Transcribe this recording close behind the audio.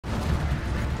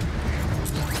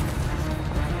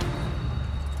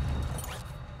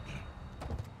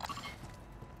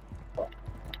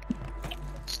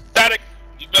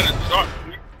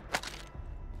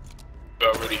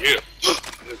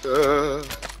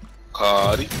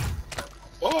Buddy.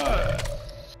 Boy.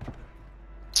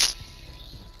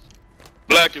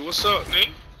 Blackie, what's up,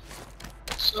 nigga?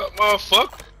 What's up,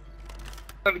 motherfucker?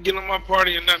 Trying to get on my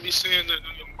party and not be saying that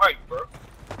on your mic, bro.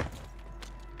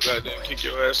 Goddamn, kick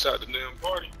your ass out the damn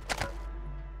party.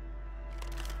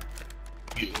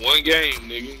 Get one game,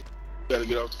 nigga. You gotta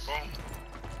get off the phone.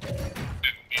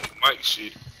 Get the mic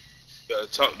shit. You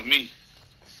gotta talk to me.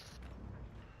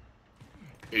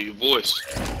 Hear your voice.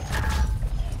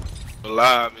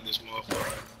 Alive in this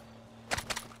motherfucker.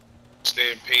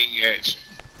 Stand ping action.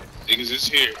 Niggas is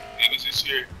here. Niggas is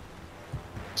here.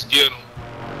 Let's get them.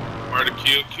 Murder,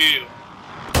 kill, kill.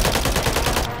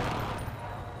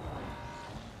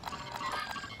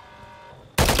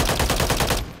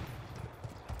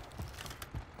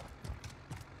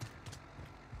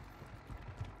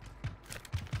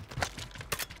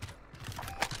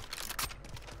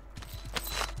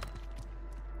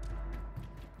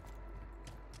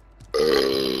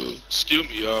 Excuse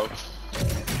me, y'all.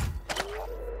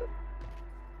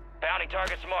 Bounty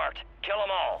targets marked. Kill them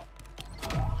all.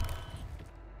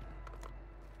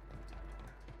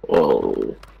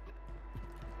 Whoa.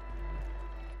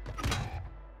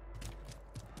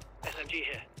 SMG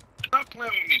here. Stop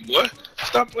playing with me, boy.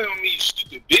 Stop playing with me, you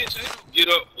stupid bitch. I ain't gonna get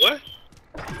up, what?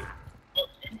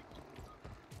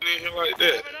 In here like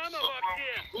that.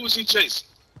 Who was he chasing?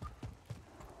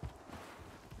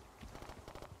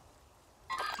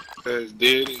 That's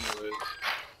dead anyway.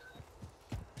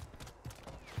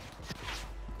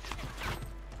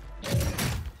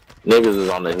 Niggas is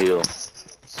on the hill.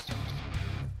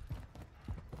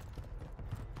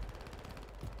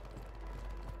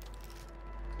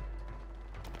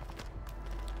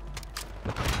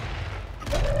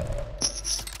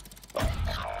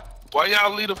 Why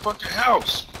y'all leave the fucking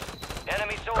house?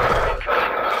 Enemy soldier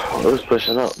incoming. It was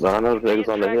pushing up, but I know the niggas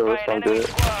on the hill. It's something good.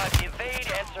 Squad,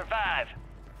 evade and survive.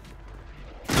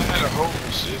 I had a whole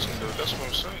decision though, that's what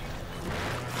I'm saying.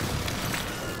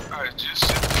 I just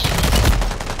said this shit.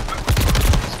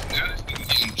 Now this nigga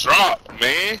getting dropped,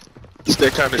 man. It's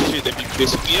that kind of shit that be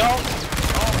pissing me off.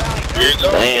 Here you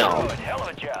go. Damn. Good. Hell of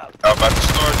a job. I'm about to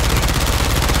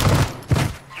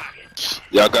start.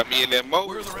 Y'all got me in that mode.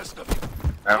 Where are the rest of you?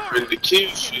 I'm ready to kill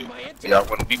shit. Y'all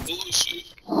wanna be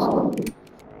bullshit.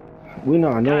 We know,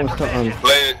 I know it's something.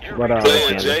 Player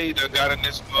Jay done got in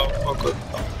this motherfucker.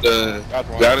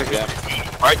 Got in here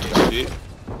mic and shit.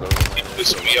 He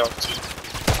pissing me off too.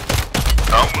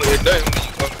 I don't wanna hear nothing when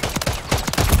you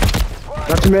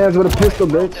Got your mans with a pistol,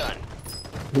 bitch.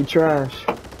 He trash.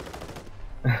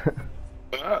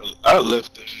 I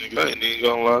left that nigga. I ain't even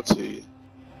gonna lie to you.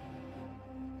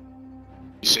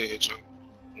 You sitting here trying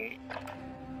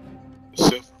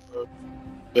to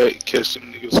back catch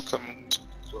them niggas coming too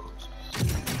close.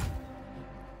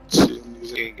 See them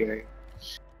niggas in game.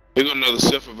 They got another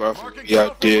self-revive for me.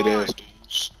 Y'all dead ass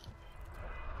dudes.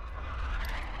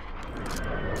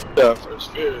 Yeah,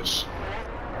 first fierce.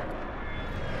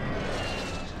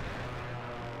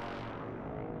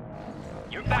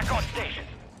 You're back on station.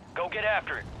 Go get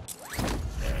after it.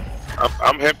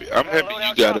 I'm happy you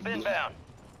got it, blue.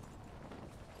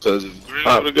 Cause if Green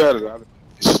would've got it, I'd have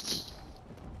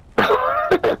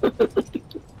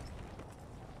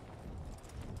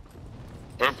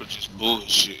Purple just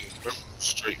bullshit. Purple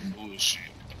straight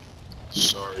bullshit.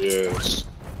 Sorry ass.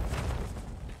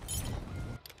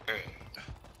 Man.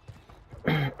 I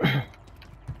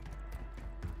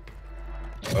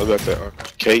got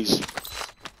that case.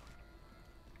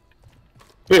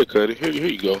 Here, Cuddy. Here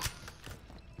you go.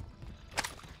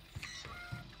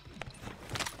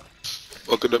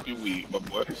 Fucking up your weed, my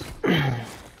boy.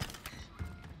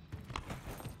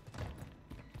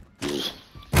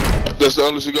 That's the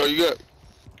only cigar you got?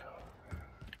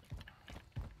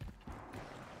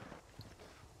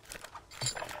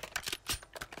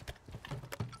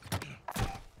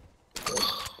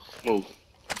 Move.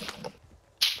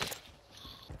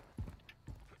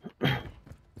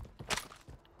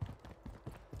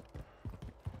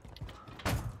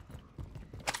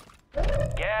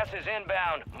 Gas is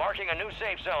inbound, marking a new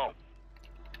safe zone.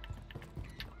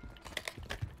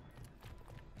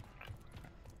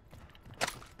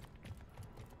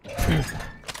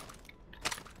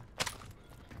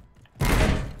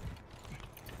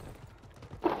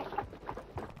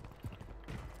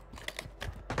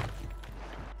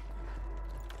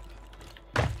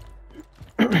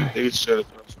 They just try to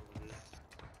cross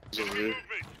over here.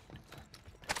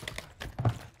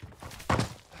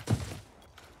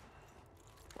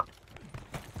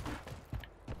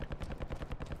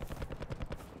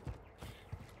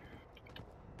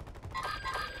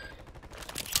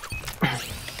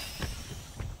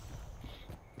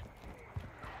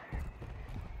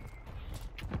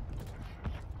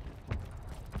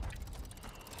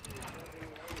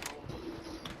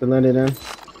 They landed in.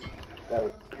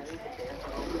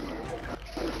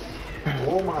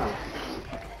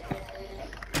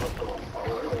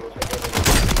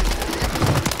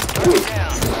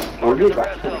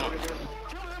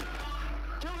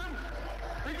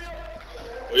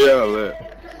 Yeah, let.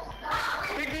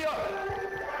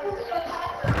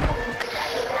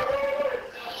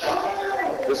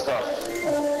 Good stuff.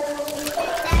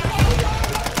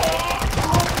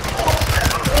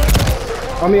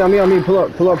 On me. Pull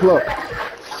up.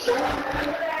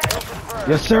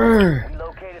 Yes, sir.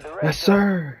 Yes,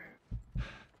 sir.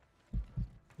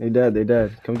 They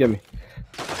dead. Come get me.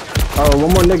 Oh,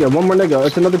 one more nigga.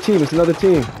 It's another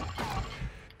team.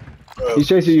 He's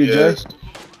chasing you, Yes. Jay.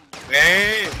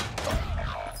 Damn.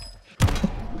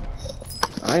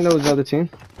 I know it's another team.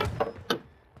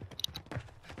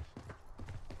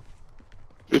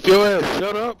 If your ass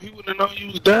shut up, he wouldn't know you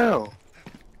was down.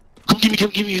 Come give me.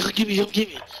 You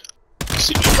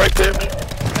see me right there, man?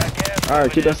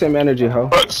 Alright, keep that same energy, ho.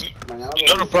 You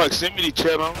know the proximity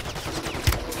chat on?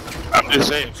 I'm just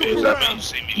saying, bitch. I mean, you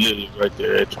see me literally right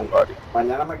there at your body.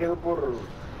 Mañana me quedo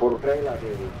por regla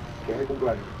que es el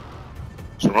cumpleaños.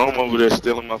 Jerome over there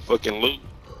stealing my fucking loot.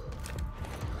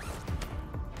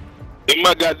 Take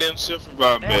my goddamn silver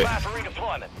rod Stand by back. for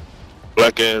redeployment.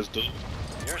 Black ass dude.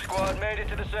 Your squad made it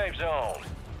to the safe zone.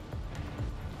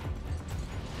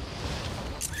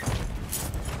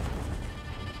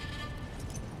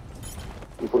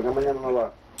 ¿Y por qué mañana no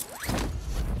va?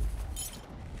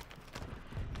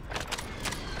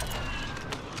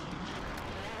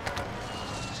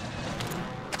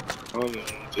 Oh no,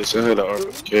 just I had an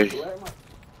RFK.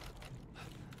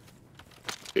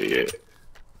 Yeah.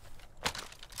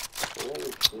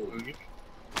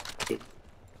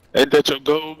 Ain't that your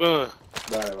gold gun?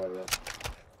 Dale.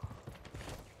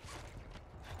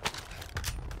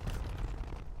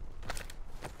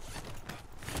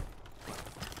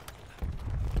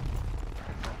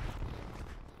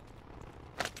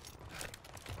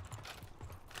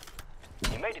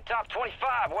 You made the top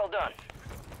 25. Well done.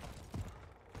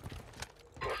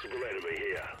 Possible enemy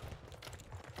here.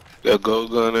 That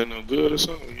gold gun ain't no good or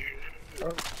something? Yeah.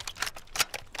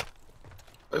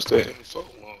 That's that info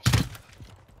one.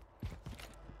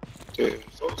 That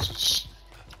info's is...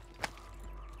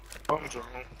 I'm drunk.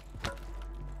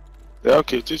 Y'all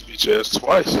kicked this bitch ass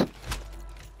twice.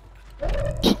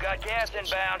 Got gas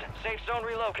inbound. Safe zone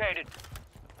relocated.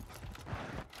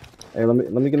 Hey, let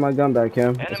me get my gun back,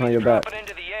 Cam. It's on Enemies your back. dropping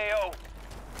into the AO.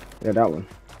 Yeah, that one.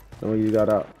 The one you got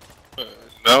out.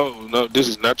 No, this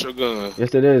is not your gun.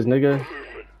 Yes, it is, nigga.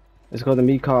 It's called the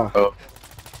meat car. Oh.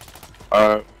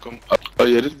 Alright, come. Oh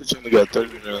yeah, this bitch only got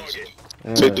 30 rounds.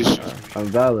 Yeah, Take this shit. I'm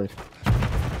valid.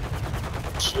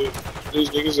 Shit. These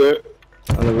niggas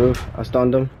at? On the roof. I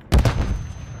stunned him.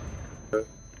 Okay,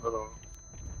 hold on.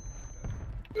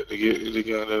 They get the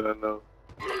gun that I know.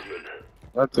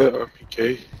 Not that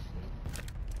RPK.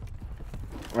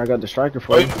 I got the striker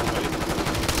for Wait. you.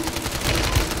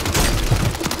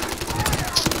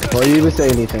 Before you even say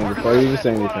anything.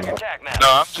 Attack map. No,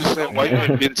 I'm just saying, why you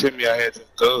ain't been telling me I had the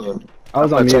gun? I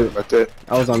was I'm on not talking mute. about that.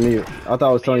 I was on mute. I thought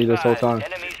I was telling you this whole time.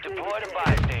 Enemies deployed a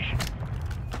buy station.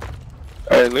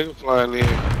 Hey, nigga flying in.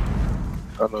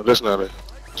 Oh no, that's not it.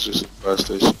 It's just a buy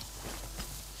station.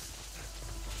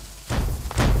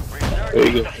 There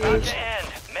you go, Resurgence Fizz. about to end.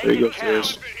 Make There you go, it count.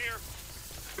 Fizz.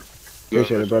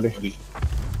 Appreciate it, buddy.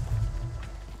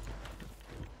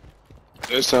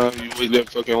 Next time you wait that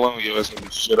fucking long, yo, that's gonna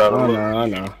be shit out of luck. I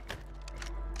know.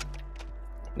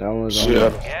 That one was on Shit there.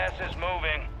 out of Gas is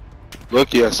moving.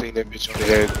 lucky I seen that bitch only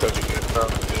had 30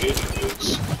 pounds of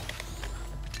idiots.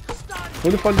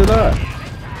 Who the fuck did that?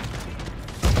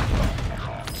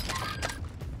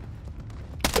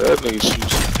 That nigga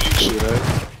shoots some big shit, eh?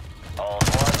 All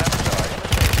squad members are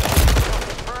in the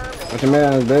safe zone. That's your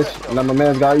man's, bitch. Now my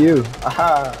man's got you.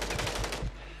 Aha!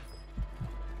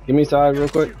 Give me side real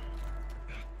quick.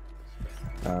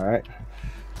 Alright.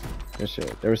 Good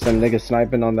shit. There was some niggas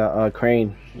sniping on the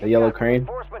crane. The yellow crane.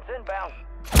 Reinforcements inbound.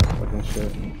 Fucking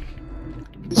shit.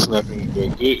 He's snapping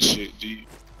that good shit, dude.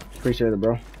 Appreciate it,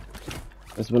 bro.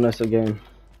 Let's win us a game.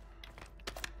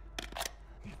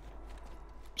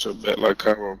 So bet like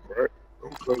Cairo, right?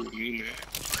 Don't play with me, man.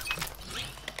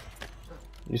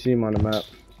 You see him on the map.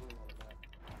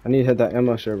 I need to hit that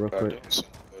ammo shit real quick.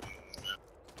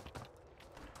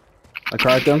 I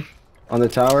cracked him on the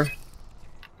tower.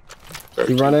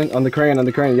 He running on the crane,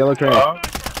 yellow crane.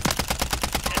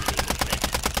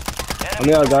 Let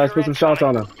me out, guys. Put some shots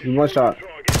on him. He's one shot.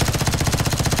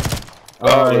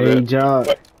 Oh, he jumped.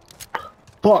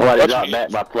 Fuck. Somebody got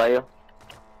back by player.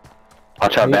 I'll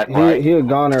try back right. He a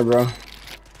goner, bro.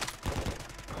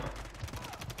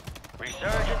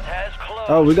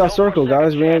 Oh, we got circle,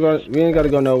 guys. We ain't got to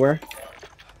go nowhere.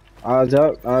 Eyes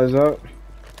up, eyes up.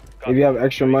 If you have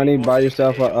extra money, buy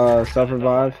yourself a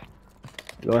self-revive.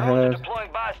 Go ahead.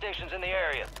 Deploying buy stations in the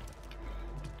area.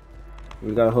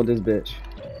 We gotta hold this bitch.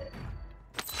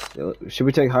 Should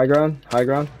we take high ground? High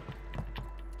ground?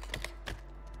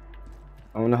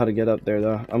 I don't know how to get up there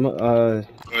though. I'm gonna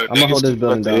hold this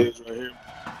building down. Right here.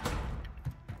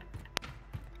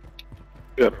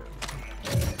 Yep.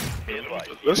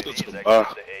 Let's go to the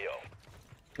bar.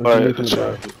 Alright, let's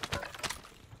try.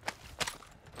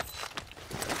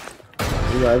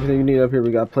 We got everything you need up here.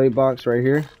 We got plate box right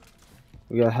here.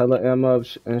 We got hella ammo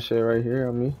and shit right here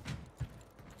on me.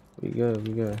 We good,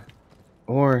 we good.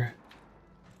 Or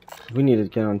we need to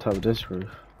get on top of this roof.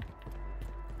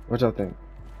 What y'all think?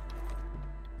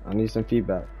 I need some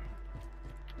feedback.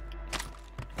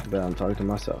 But I'm talking to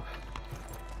myself.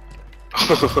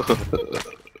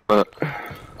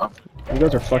 You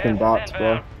guys are fucking bots,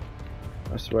 bro.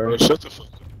 I swear. Shut the fuck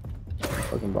up.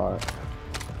 Fucking bot.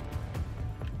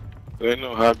 There ain't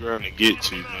no high ground to get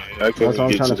to, man. That's why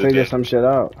I'm trying to figure some shit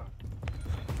out.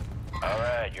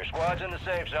 Alright, your squad's in the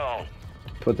safe zone.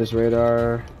 Put this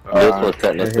radar. This was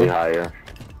technically higher.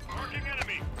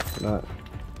 Not.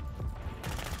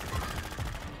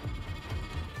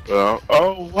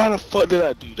 Oh, why the fuck did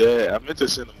I do that? I meant to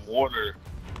send a mortar.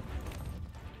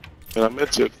 And I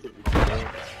meant to.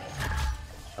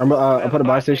 I put a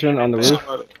buy station on the roof.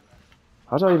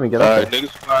 How'd y'all even get up Alright, there? niggas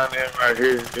flying in right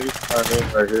here. Niggas flying in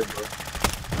right here, bro.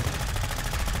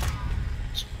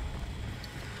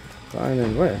 Flying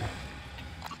in where?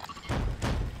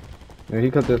 Yeah, he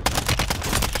cut the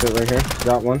shit right here.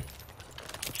 Got one.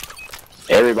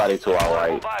 Everybody to our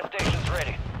right. Buy stations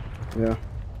ready. Yeah.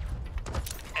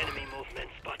 Enemy movement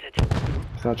spotted.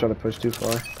 He's not trying to push too far.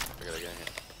 I gotta get in here.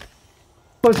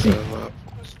 Pussy!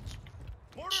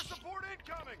 Mortar support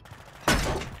incoming.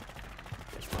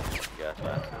 Gas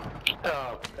mask.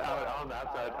 On the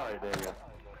outside, probably there, yeah.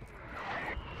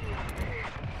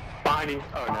 Finding.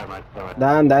 Oh, never mind.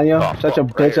 Damn, Daniel. Shut your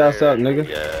bitch ass up, nigga.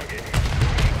 Yeah.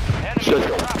 Enemy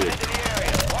dropping into the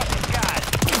area. Watch the skies.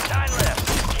 9 left.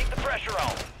 Keep the pressure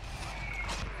on.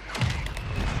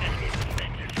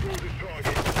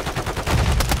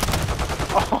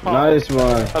 Nice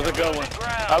one. How's it going?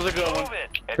 How's it going?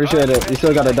 Appreciate it. You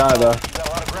still gotta die though.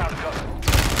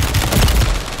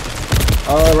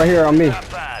 Right here on me.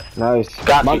 Nice.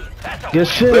 Got me. Good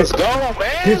shit. Let's go, man.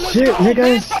 Good shit,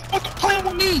 niggas. Stop fucking playing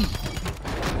with me.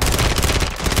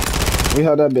 We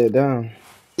held that bit down.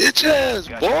 Bitch ass,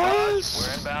 We're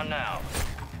boys. inbound now.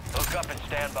 Hook up and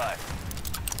stand by.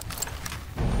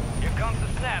 Here comes the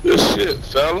snap. Good shit,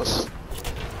 fellas.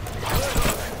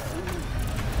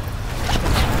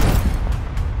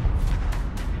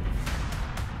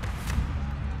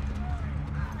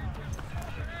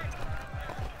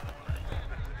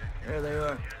 There they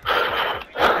are.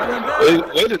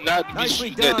 Way to not be Nicely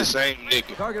shooting at the done. same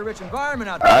nigga. Target-rich environment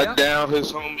out there. I yeah? down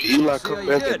his homie Eli, See come how you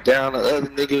back did. and down the other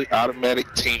nigga,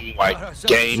 automatic team wipe.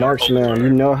 Game Marksman, over. you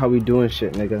know how we doing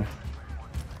shit, nigga.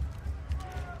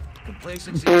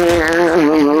 Complacency. Oh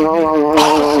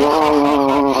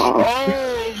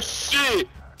shit!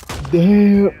 Damn.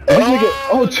 This nigga.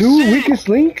 Oh, 2 shit. weakest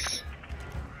links?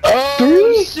 Oh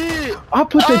 3? shit! I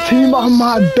put the team on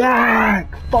my back.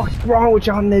 Fuck's wrong with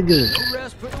y'all niggas? No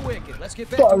rest for the wicked. Let's get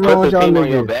back Fuck to wrong Put with the y'all team on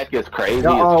your niggas? back is crazy.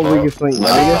 Y'all all as fuck. weakest link, Wow,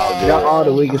 nigga. dude. Y'all all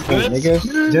the weakest link,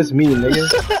 nigga. Just me, nigga.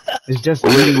 It's just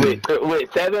me.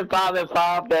 With 7, 5, and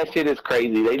 5, that shit is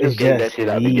crazy. They It's just gave that just shit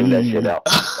out to give that me. shit out.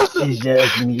 It's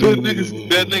just me.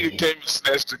 That nigga came and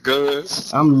snatched the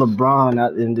guns. I'm LeBron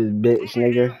out in this bitch,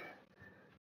 nigga.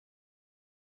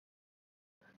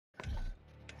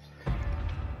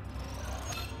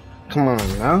 Come on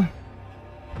now.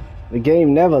 The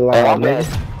game never lies,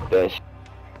 nigga.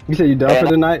 You said you done for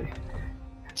the night?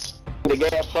 The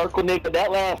gas circle nigga,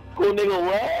 that last cool nigga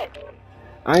what?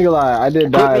 I ain't gonna lie, I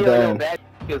did die at Put me the on your end. back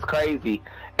is crazy.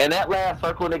 And that last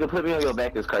circle nigga, put me on your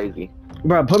back is crazy.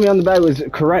 Bro, put me on the back was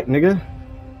correct, nigga.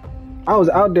 I was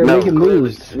out there making clearly.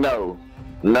 moves. No,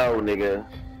 nigga.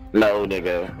 No,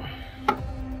 nigga.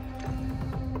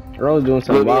 I was doing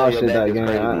some Put me on wild your shit back that is game.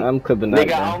 crazy. I'm clipping that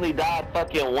Nigga, I game. only died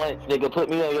fucking once. Nigga, put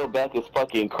me on your back is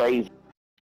fucking crazy.